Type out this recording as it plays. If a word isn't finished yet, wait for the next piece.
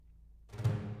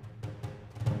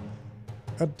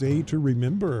A Day to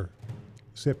Remember,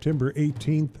 September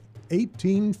 18th,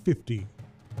 1850.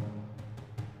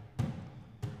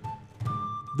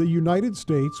 The United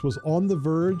States was on the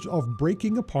verge of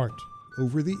breaking apart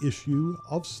over the issue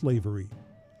of slavery.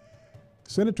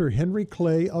 Senator Henry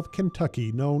Clay of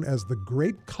Kentucky, known as the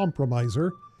Great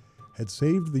Compromiser, had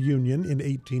saved the Union in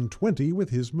 1820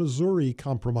 with his Missouri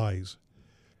Compromise.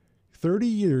 30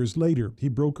 years later,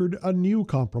 he brokered a new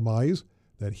compromise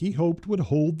that he hoped would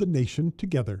hold the nation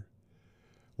together.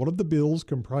 One of the bills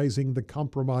comprising the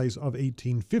Compromise of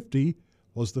 1850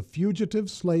 was the Fugitive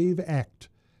Slave Act,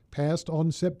 passed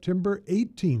on September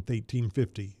 18,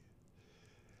 1850.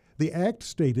 The act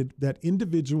stated that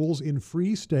individuals in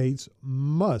free states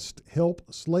must help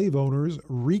slave owners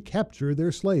recapture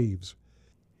their slaves.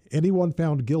 Anyone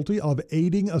found guilty of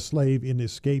aiding a slave in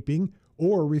escaping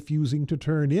or refusing to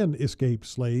turn in escaped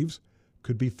slaves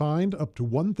could be fined up to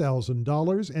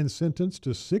 $1,000 and sentenced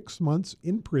to 6 months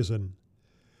in prison.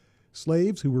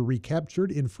 Slaves who were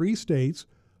recaptured in free states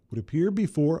would appear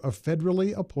before a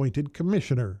federally appointed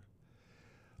commissioner.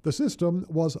 The system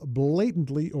was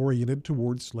blatantly oriented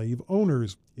toward slave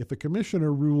owners. If the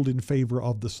commissioner ruled in favor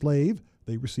of the slave,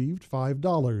 they received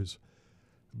 $5.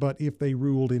 But if they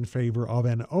ruled in favor of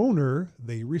an owner,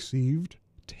 they received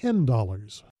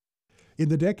 $10. In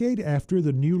the decade after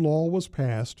the new law was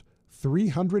passed,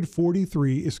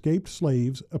 343 escaped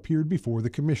slaves appeared before the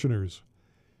commissioners.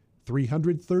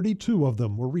 332 of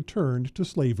them were returned to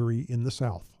slavery in the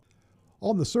South.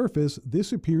 On the surface,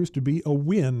 this appears to be a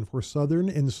win for Southern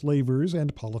enslavers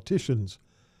and politicians.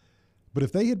 But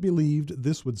if they had believed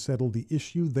this would settle the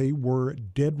issue, they were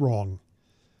dead wrong.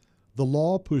 The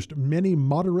law pushed many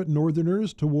moderate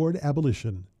Northerners toward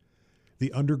abolition.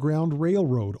 The Underground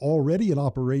Railroad, already in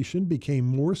operation, became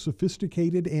more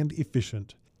sophisticated and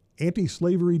efficient.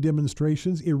 Anti-slavery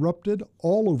demonstrations erupted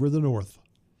all over the North.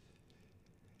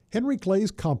 Henry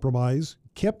Clay's compromise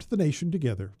kept the nation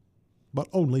together, but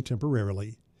only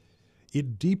temporarily.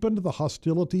 It deepened the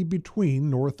hostility between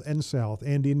North and South,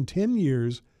 and in 10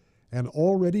 years, an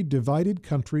already divided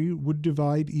country would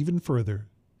divide even further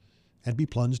and be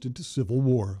plunged into civil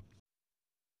war.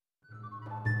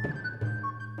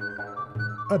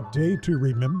 A Day to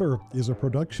Remember is a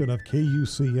production of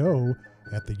KUCO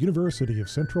at the University of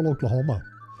Central Oklahoma.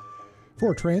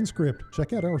 For a transcript,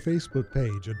 check out our Facebook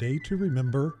page, A Day to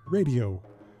Remember Radio,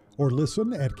 or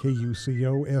listen at KUCOFM.com,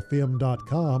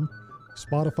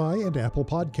 Spotify, and Apple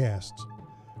Podcasts.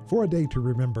 For A Day to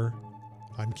Remember,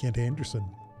 I'm Kent Anderson.